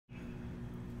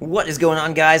What is going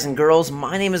on, guys and girls?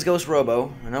 My name is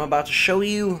GhostRobo, and I'm about to show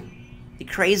you the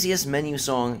craziest menu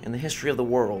song in the history of the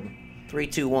world. 3,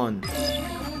 2, 1.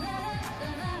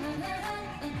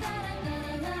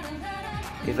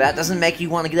 If that doesn't make you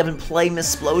want to get up and play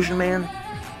Splosion Man,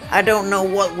 I don't know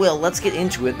what will. Let's get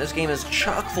into it. This game is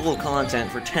chock full of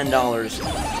content for $10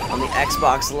 on the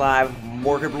Xbox Live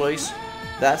Marketplace.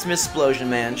 That's Splosion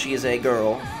Man. She is a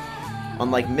girl.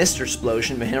 Unlike Mr.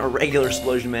 Splosion Man, or regular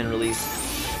Splosion Man released,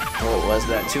 what was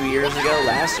that, 2 years ago?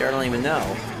 Last year? I don't even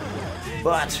know.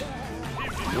 But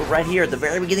we're right here at the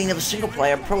very beginning of the single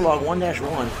player, Prologue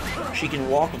 1-1. She can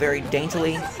walk very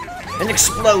daintily and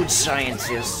explode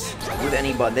scientists with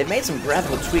any button. They've made some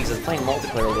graphical tweaks. I was playing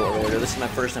multiplayer a little earlier. This is my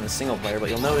first time in single player, but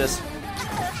you'll notice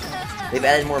they've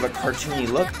added more of a cartoony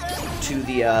look to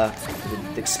the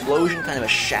explosion, kind of a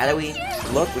shadowy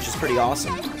look, which is pretty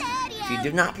awesome. If you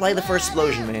did not play the first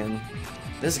Splosion Man,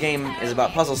 this game is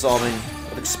about puzzle solving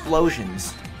with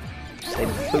explosions. They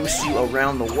boost you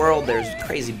around the world. There's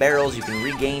crazy barrels. You can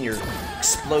regain your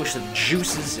explosive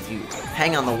juices if you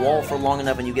hang on the wall for long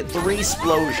enough, and you get 3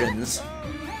 explosions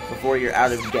before you're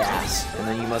out of gas. And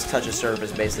then you must touch a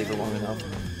surface basically for long enough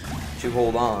to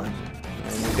hold on.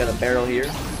 And we've got a barrel here.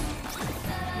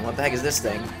 And what the heck is this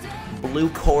thing? Blue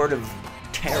cord of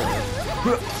terror.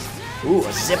 Ooh,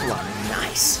 a zip line.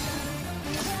 Nice.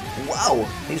 Whoa!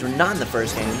 These were not in the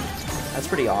first game. That's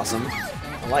pretty awesome.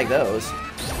 I like those.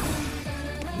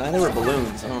 Neither were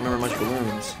balloons. I don't remember much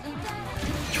balloons.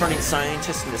 Turning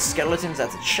scientists into skeletons,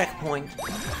 that's a checkpoint.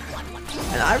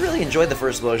 And I really enjoyed the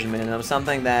first Splosion Man. It was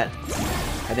something that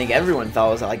I think everyone thought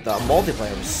was like the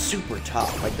multiplayer was super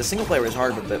tough. Like the single player was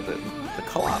hard, but the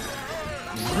co-op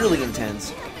really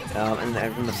intense.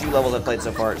 And from the few levels I've played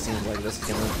so far, it seems like this is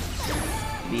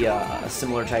gonna be a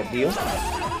similar type deal.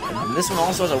 And this one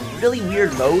also has a really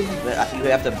weird mode that you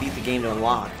have to beat the game to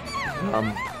unlock.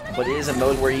 But it is a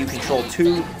mode where you control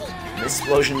 2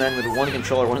 Splosion Men with one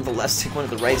controller, one at the left stick, one at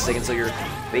the right stick, and so you're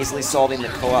basically solving the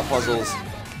co-op puzzles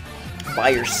by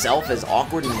yourself. As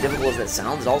awkward and difficult as that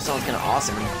sounds, it all sounds kind of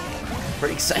awesome. I'm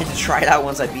pretty excited to try it out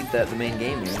once I beat the main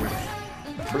game here.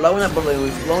 Blowing up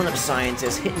balloons, blowing up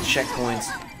scientists, hitting checkpoints,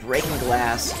 breaking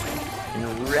glass,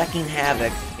 and wrecking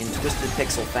havoc in twisted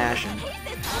pixel fashion.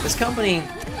 This company,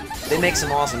 they make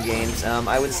some awesome games.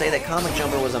 I would say that Comic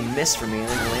Jumper was a miss for me. I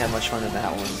didn't really have much fun with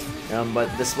that one. But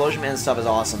the Splosion Man stuff is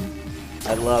awesome.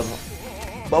 I love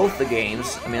both the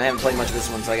games. I mean, I haven't played much of this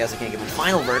one, so I guess I can't give a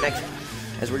final verdict,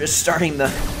 as we're just starting the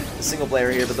single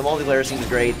player here. But the multiplayer seems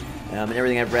great, and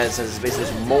everything I've read says it's basically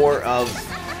just more of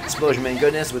Splosion Man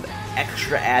goodness with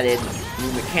extra added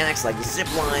new mechanics like zip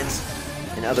lines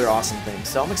and other awesome things.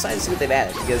 So I'm excited to see what they've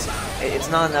added, because it's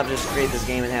not enough just to create this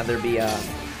game and have there be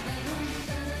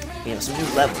you know, some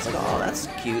new levels. Like, oh, that's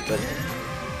cute, but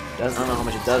I don't know how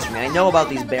much it does for me. I know about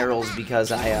these barrels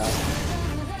because I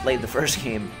played the first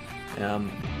game. I'm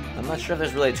not sure if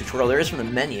there's really a tutorial. There is from the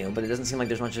menu, but it doesn't seem like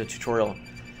there's much of a tutorial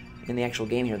in the actual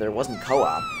game here. There wasn't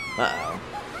co-op. Uh-oh.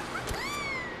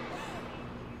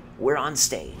 We're on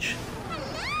stage.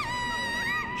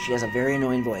 She has a very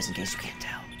annoying voice, in case you can't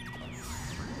tell.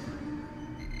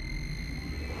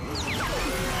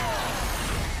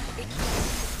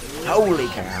 Holy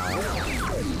cow.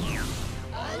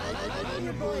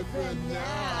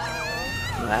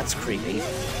 That's creepy.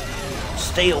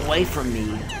 Stay away from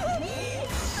me.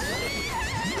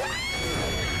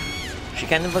 She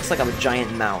kind of looks like a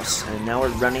giant mouse, and now we're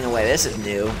running away. This is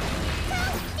new.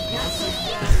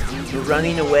 We're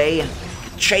running away.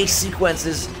 Chase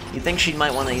sequences. You'd think she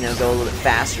might want to, you know, go a little bit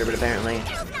faster, but apparently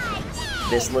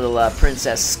this little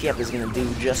Princess Skip is going to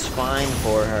do just fine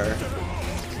for her.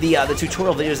 The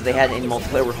tutorial videos that they had in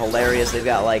multiplayer were hilarious. They've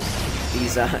got like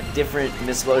these different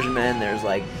Splosion Men. There's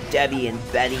like Debbie and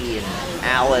Betty and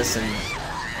Alice,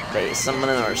 and some of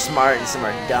them are smart and some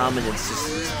are dumb, and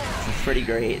it's pretty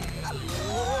great.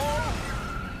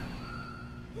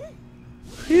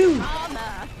 Phew.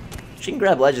 She can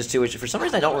grab ledges too, which for some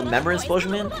reason I don't remember in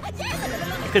Splosion Man.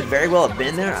 It could very well have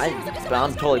been there. But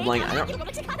I'm totally blanking. I don't.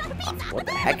 What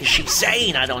the heck is she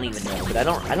saying? I don't even know. But I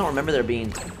don't remember there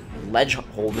being ledge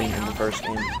holding in the first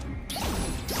game.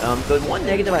 The one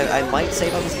negative I might say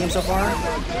about this game so far,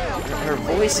 her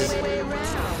voice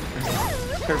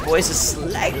is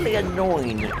slightly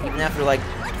annoying, even after like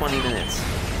 20 minutes.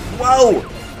 Whoa!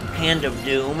 Hand of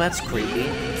Doom, that's creepy.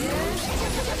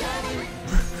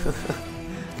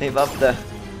 They've upped the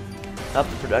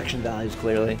production values,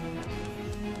 clearly.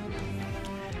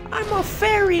 I'm a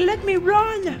fairy, let me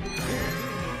run!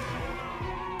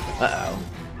 Uh-oh.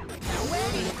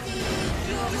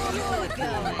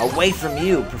 Away from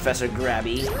you, Professor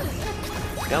Grabby.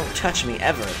 Don't touch me,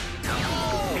 ever.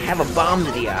 have a bomb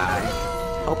to the eye.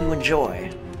 Hope you enjoy.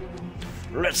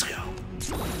 Let's go.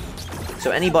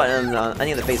 So any button,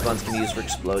 any of the face buttons can be used for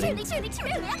exploding.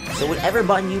 So whatever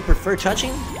button you prefer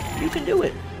touching, you can do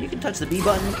it. You can touch the B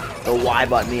button, the Y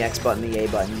button, the X button, the A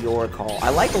button, your call. I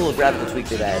like the little graphical tweak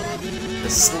to that. The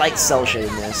slight cell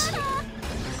shadedness.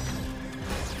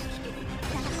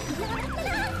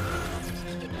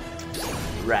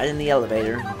 Right in the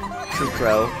elevator. True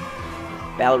Crow.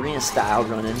 Ballerina style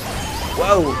running.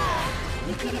 Whoa!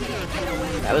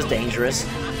 That was dangerous.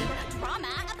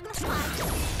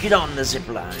 Get on the zip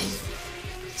line.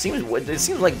 It seems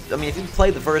like, I mean, if you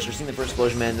played the first or seen the first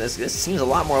Splosion Man, this seems a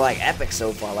lot more like epic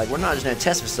so far. Like, we're not just in a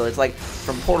test facility. It's like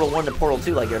from Portal 1 to Portal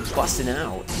 2, like you're busting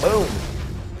out. Boom.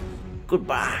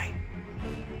 Goodbye.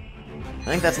 I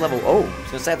think that's level, oh, I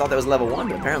was gonna say I thought that was level 1,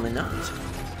 but apparently not.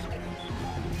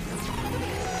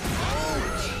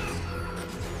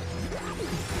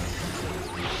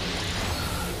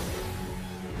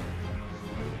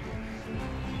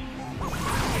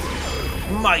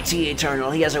 Mighty Eternal,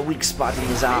 he has a weak spot in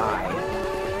his eye.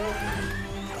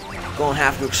 Gonna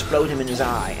have to explode him in his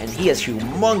eye, and he is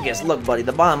humongous. Look, buddy,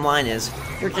 the bottom line is,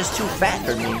 you're just too fat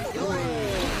for me.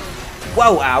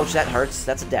 Whoa, ouch, that hurts.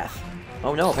 That's a death.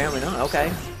 Oh no, apparently not,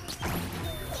 okay.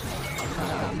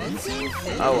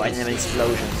 Oh, I didn't have any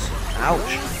explosions.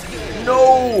 Ouch.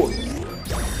 No!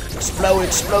 Explode,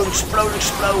 explode, explode,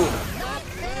 explode.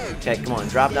 Okay, come on,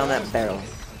 drop down that barrel.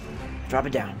 Drop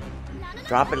it down.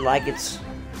 Drop it like it's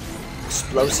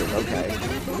explosive, okay.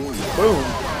 Boom.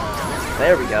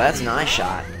 There we go, that's a nice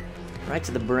shot. Right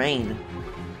to the brain.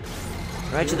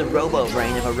 Right to the robo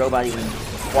brain, if a robot even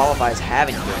qualifies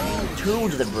having a brain. Two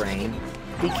to the brain.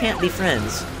 We can't be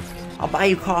friends. I'll buy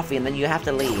you coffee and then you have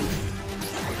to leave.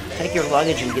 Take your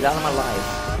luggage and get out of my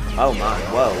life. Oh my,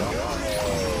 whoa.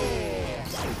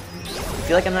 I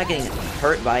feel like I'm not getting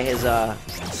hurt by his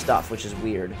stuff, which is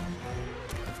weird.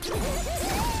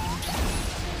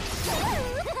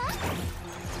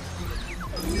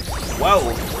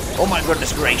 Whoa! Oh my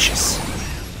goodness gracious!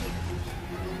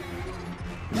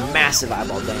 Massive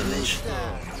eyeball damage.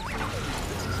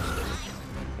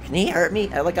 Can he hurt me?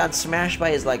 I like got smashed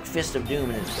by his like fist of doom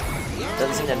and it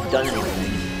doesn't seem to have done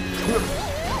anything.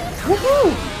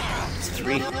 Woohoo! It's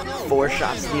 3, 4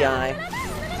 shots to the eye.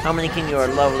 How many can your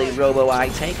lovely Robo eye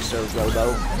take, Sir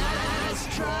Robo?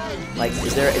 Like,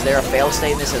 is there a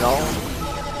fail-state in this at all?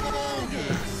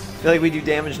 I feel like we do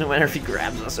damage no matter if he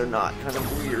grabs us or not. Kind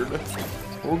of weird.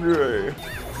 Okay.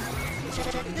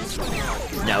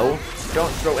 No,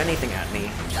 don't throw anything at me.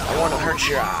 I want to hurt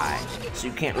your eye, so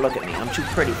you can't look at me. I'm too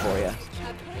pretty for you.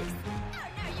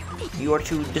 You are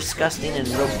too disgusting and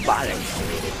robotic.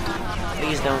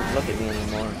 Please don't look at me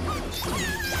anymore.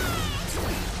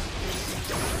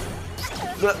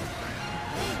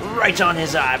 Right on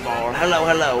his eyeball. Hello,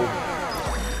 hello.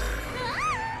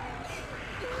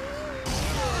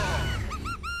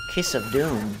 Kiss of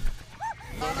Doom.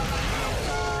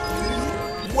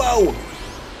 Whoa!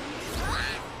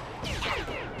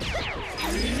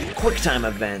 QuickTime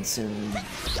events and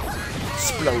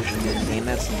Splosion Man game.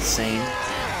 That's insane.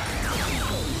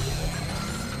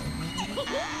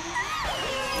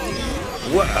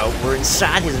 Whoa, we're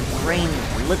inside his brain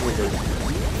literally.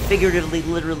 Figuratively,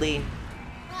 literally.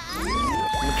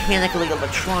 Mechanically,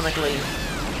 electronically,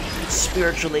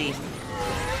 spiritually,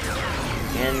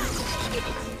 and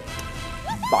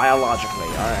biologically.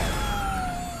 Alright.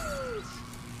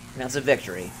 That's a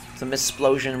victory. It's a Miss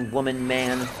Splosion woman,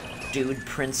 man, dude,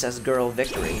 princess, girl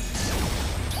victory.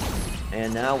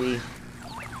 And now we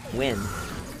win.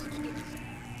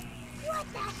 What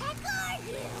the heck are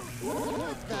you?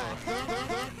 What the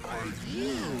heck are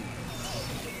you?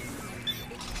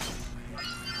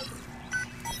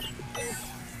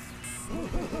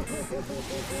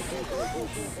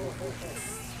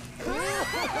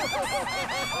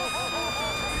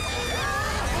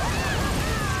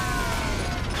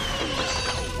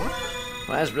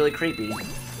 Well, that's really creepy.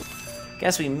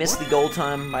 Guess we missed the goal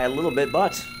time by a little bit,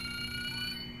 but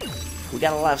we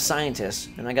got a lot of scientists,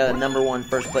 and I got a #1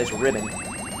 first place ribbon.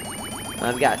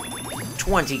 I've got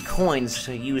 20 coins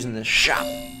to use in the shop,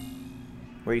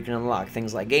 where you can unlock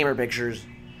things like gamer pictures,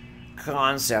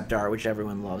 concept art, which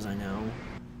everyone loves, I know,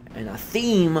 and a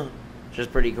theme, which is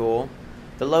pretty cool.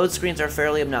 The load screens are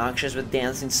fairly obnoxious with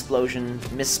dancing Splosion,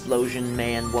 Miss Splosion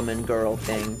Man, woman, girl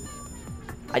thing.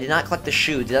 I did not collect the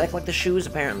shoe. Did I collect the shoes?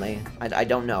 Apparently. I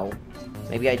don't know.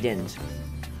 Maybe I didn't.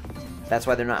 That's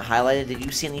why they're not highlighted. Did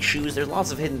you see any shoes? There's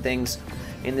lots of hidden things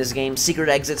in this game. Secret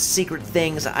exits, secret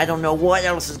things. I don't know what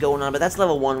else is going on, but that's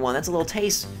level 1-1. That's a little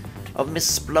taste of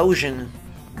Miss Splosion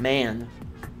Man,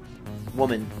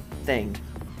 woman, thing,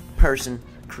 person,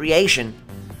 creation.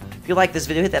 you like this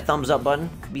video, hit that thumbs up button.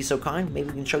 Be so kind. Maybe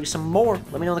we can show you some more.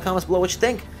 Let me know in the comments below what you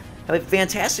think. Have a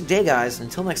fantastic day, guys.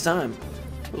 Until next time,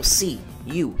 we'll see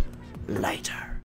you later.